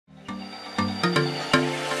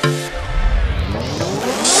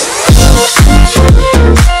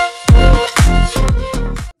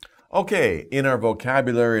Okay, in our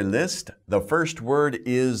vocabulary list, the first word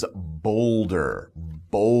is boulder.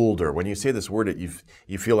 Boulder. When you say this word,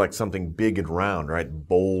 you feel like something big and round, right?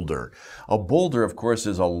 Boulder. A boulder, of course,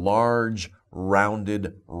 is a large,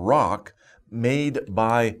 rounded rock made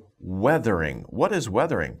by weathering. What is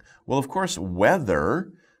weathering? Well, of course,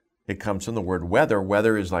 weather, it comes from the word weather.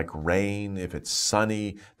 Weather is like rain. If it's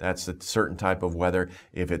sunny, that's a certain type of weather.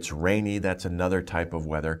 If it's rainy, that's another type of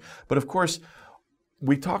weather. But of course,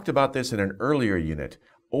 we talked about this in an earlier unit.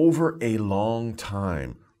 Over a long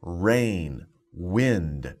time, rain,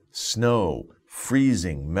 wind, snow,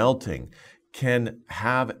 freezing, melting can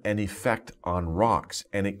have an effect on rocks,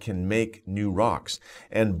 and it can make new rocks.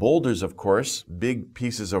 And boulders, of course, big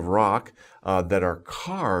pieces of rock that are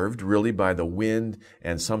carved really by the wind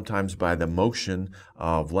and sometimes by the motion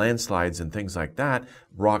of landslides and things like that,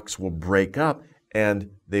 rocks will break up and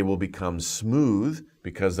they will become smooth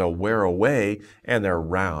because they'll wear away and they're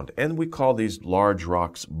round. And we call these large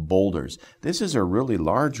rocks boulders. This is a really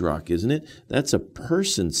large rock, isn't it? That's a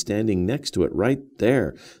person standing next to it right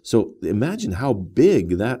there. So imagine how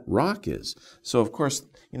big that rock is. So of course,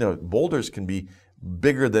 boulders can be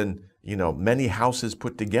bigger than many houses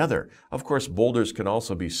put together. Of course, boulders can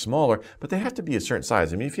also be smaller, but they have to be a certain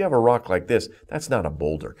size. I mean, if you have a rock like this, that's not a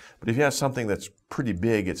boulder. But if you have something that's pretty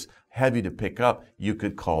big, it's heavy to pick up, you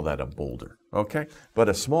could call that a boulder, okay? But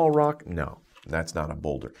a small rock, no, that's not a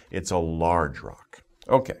boulder. It's a large rock.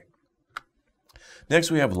 Okay.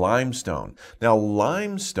 Next, we have limestone. Now,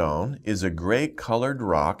 limestone is a gray colored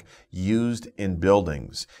rock used in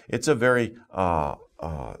buildings. It's a very hard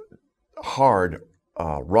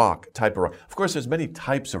rock, type of rock. Of course, there's many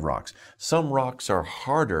types of rocks. Some rocks are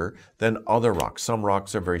harder than other rocks. Some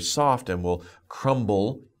rocks are very soft and will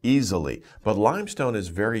crumble easily. But limestone is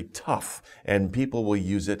very tough, and people will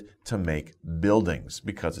use it to make buildings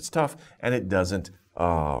because it's tough and it doesn't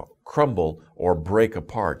crumble or break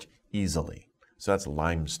apart easily. So that's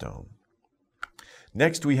limestone.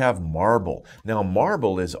 Next, we have marble. Now,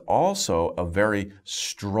 marble is also a very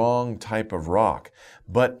strong type of rock,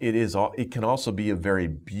 but it can also be a very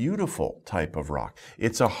beautiful type of rock.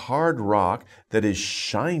 It's a hard rock that is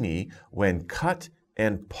shiny when cut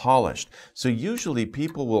and polished. So usually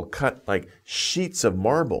people will cut like sheets of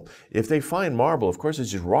marble. If they find marble, of course,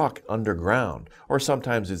 it's just rock underground, or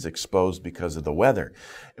sometimes it's exposed because of the weather.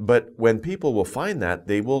 But when people will find that,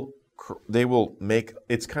 they will make,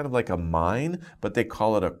 it's kind of like a mine, but they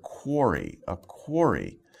call it a quarry.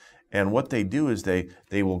 And what they do is they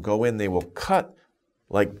will go in, they will cut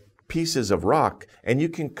like pieces of rock, and you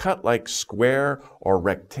can cut like square or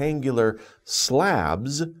rectangular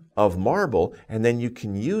slabs of marble, and then you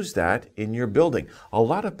can use that in your building. A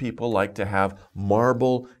lot of people like to have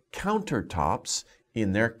marble countertops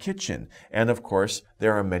in their kitchen. And of course,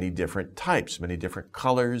 there are many different types, many different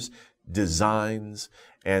colors, designs,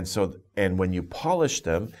 and when you polish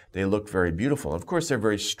them, they look very beautiful. Of course, they're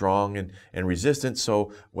very strong and resistant,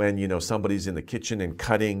 so when somebody's in the kitchen and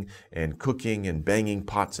cutting and cooking and banging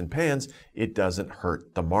pots and pans, it doesn't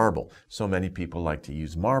hurt the marble. So many people like to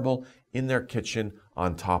use marble in their kitchen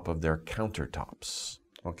on top of their countertops.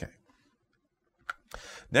 Okay.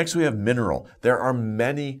 Next, we have mineral. There are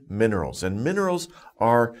many minerals, and minerals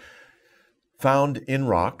are found in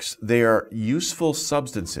rocks. They are useful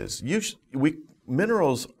substances.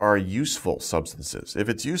 Minerals are useful substances. If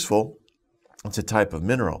it's useful, it's a type of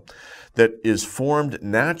mineral that is formed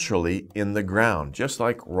naturally in the ground, just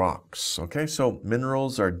like rocks. Okay, so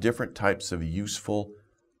minerals are different types of useful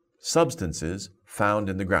substances found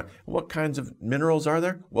in the ground. What kinds of minerals are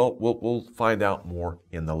there? Well, we'll find out more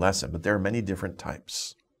in the lesson, but there are many different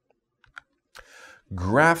types.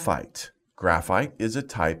 Graphite. Graphite is a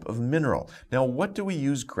type of mineral. Now, what do we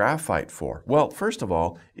use graphite for? Well, first of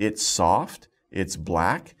all, it's soft, it's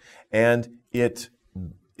black, and it's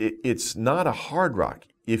not a hard rock.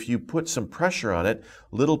 If you put some pressure on it,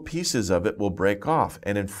 little pieces of it will break off.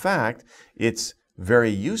 And in fact, it's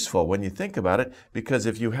very useful when you think about it, because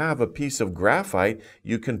if you have a piece of graphite,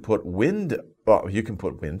 you can put wood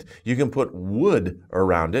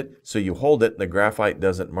around it, so you hold it and the graphite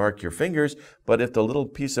doesn't mark your fingers. But if the little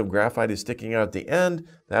piece of graphite is sticking out at the end,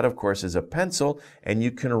 that of course is a pencil, and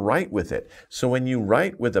you can write with it. So when you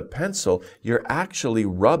write with a pencil, you're actually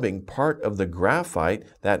rubbing part of the graphite,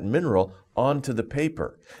 that mineral, onto the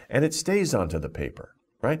paper, and it stays onto the paper.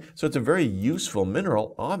 Right? So it's a very useful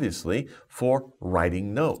mineral, obviously, for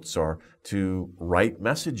writing notes or to write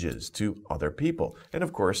messages to other people. And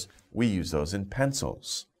of course, we use those in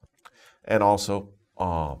pencils. And also,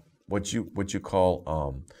 what you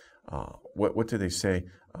call, what do they say?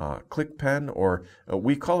 Click pen, or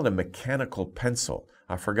we call it a mechanical pencil.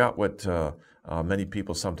 I forgot what many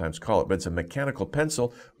people sometimes call it. But it's a mechanical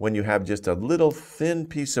pencil when you have just a little thin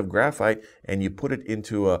piece of graphite and you put it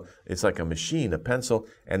into it's like a machine, a pencil,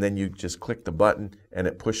 and then you just click the button and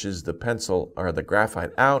it pushes the pencil or the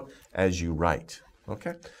graphite out as you write.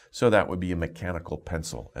 Okay, so that would be a mechanical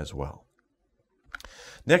pencil as well.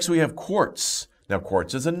 Next we have quartz. Now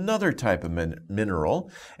quartz is another type of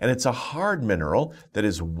mineral, and it's a hard mineral that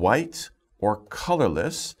is white or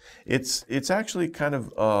colorless. It's actually kind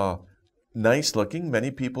of nice looking.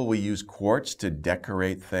 Many people will use quartz to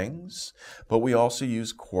decorate things, but we also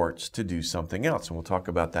use quartz to do something else, and we'll talk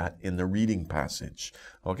about that in the reading passage.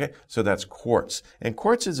 Okay, so that's quartz. And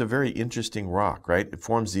quartz is a very interesting rock, right? It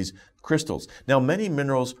forms these crystals. Now, many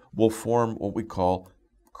minerals will form what we call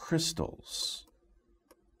crystals,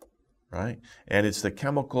 right? And it's the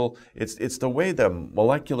chemical, it's the way the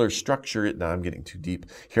molecular structure, now I'm getting too deep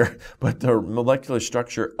here, but the molecular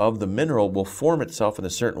structure of the mineral will form itself in a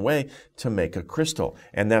certain way to make a crystal.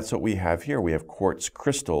 And that's what we have here. We have quartz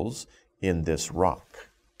crystals in this rock.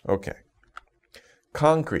 Okay.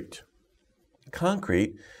 Concrete.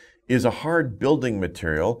 Concrete is a hard building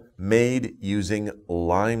material made using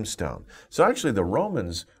limestone. So actually the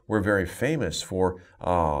Romans were very famous for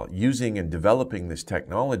using and developing this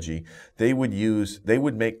technology. They would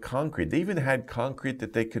make concrete. They even had concrete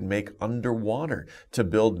that they could make underwater to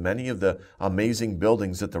build many of the amazing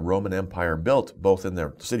buildings that the Roman Empire built, both in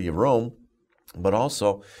their city of Rome, but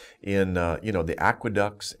also in the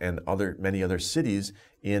aqueducts and many other cities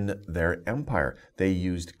in their empire. They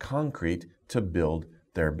used concrete to build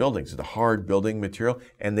their buildings. It's a hard building material,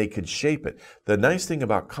 and they could shape it. The nice thing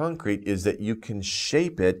about concrete is that you can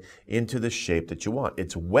shape it into the shape that you want.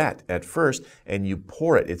 It's wet at first, and you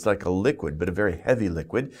pour it. It's like a liquid, but a very heavy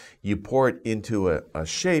liquid. You pour it into a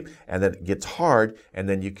shape, and then it gets hard, and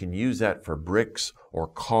then you can use that for bricks or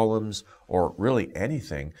columns or really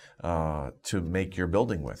anything to make your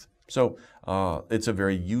building with. So it's a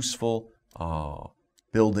very useful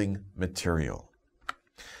building material.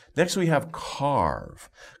 Next we have carve.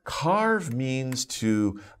 Carve means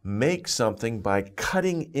to make something by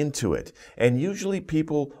cutting into it. And usually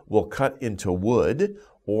people will cut into wood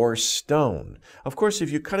or stone. Of course,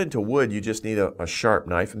 if you cut into wood, you just need a sharp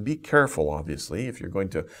knife, and be careful, obviously, if you're going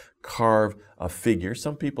to carve a figure.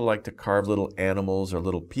 Some people like to carve little animals or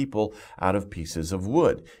little people out of pieces of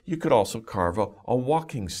wood. You could also carve a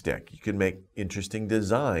walking stick. You can make interesting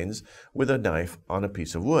designs with a knife on a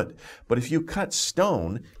piece of wood. But if you cut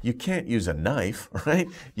stone, you can't use a knife, right?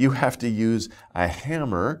 You have to use a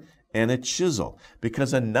hammer and a chisel,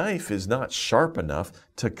 because a knife is not sharp enough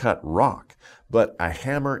to cut rock, but a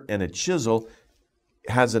hammer and a chisel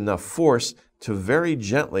has enough force to very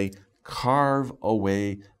gently carve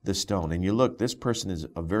away the stone. And you look, this person is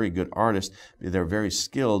a very good artist. They're very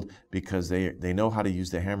skilled because they know how to use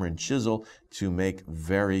the hammer and chisel to make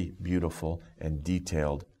very beautiful and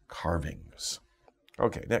detailed carvings.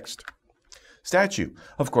 Okay, next. Statue.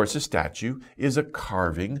 Of course, a statue is a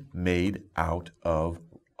carving made out of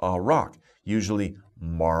rock, usually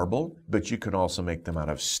marble, but you can also make them out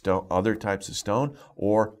of stone, other types of stone,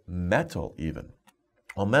 or metal even.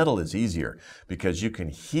 Well, metal is easier because you can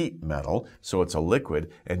heat metal, so it's a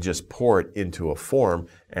liquid, and just pour it into a form,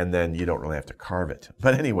 and then you don't really have to carve it.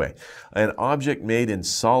 But anyway, an object made in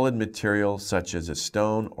solid material such as a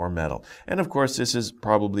stone or metal. And of course, this is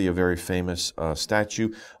probably a very famous statue.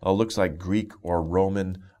 Looks like Greek or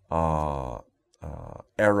Roman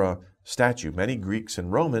era statue. Many Greeks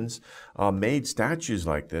and Romans made statues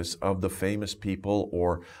like this of the famous people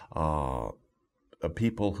or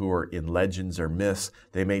people who are in legends or myths.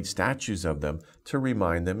 They made statues of them to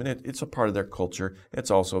remind them, and it's a part of their culture.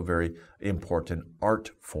 It's also a very important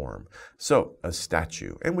art form. So, a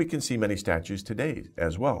statue. And we can see many statues today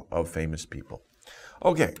as well of famous people.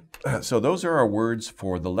 Okay, so those are our words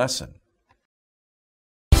for the lesson.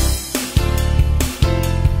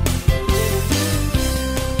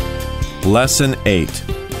 Lesson 8.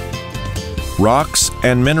 Rocks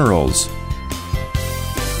and Minerals.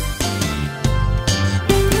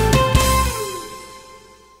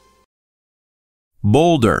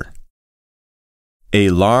 Boulder.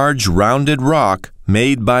 A large rounded rock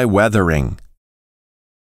made by weathering.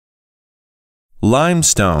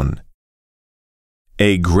 Limestone.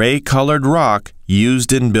 A gray-colored rock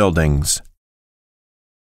used in buildings.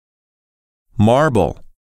 Marble.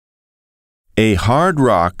 A hard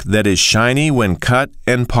rock that is shiny when cut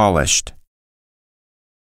and polished.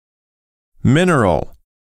 Mineral.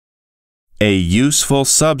 A useful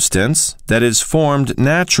substance that is formed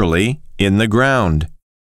naturally in the ground.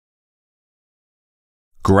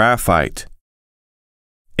 Graphite.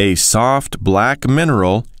 A soft black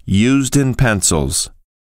mineral used in pencils.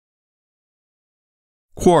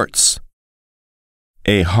 Quartz.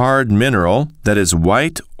 A hard mineral that is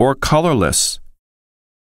white or colorless.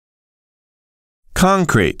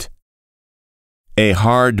 Concrete. A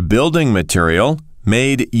hard building material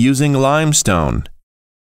made using limestone.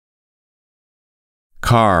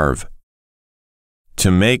 Carve.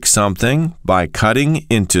 To make something by cutting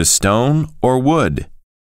into stone or wood.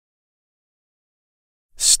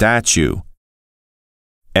 Statue.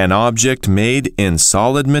 An object made in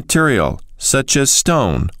solid material, such as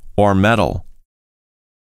stone or metal.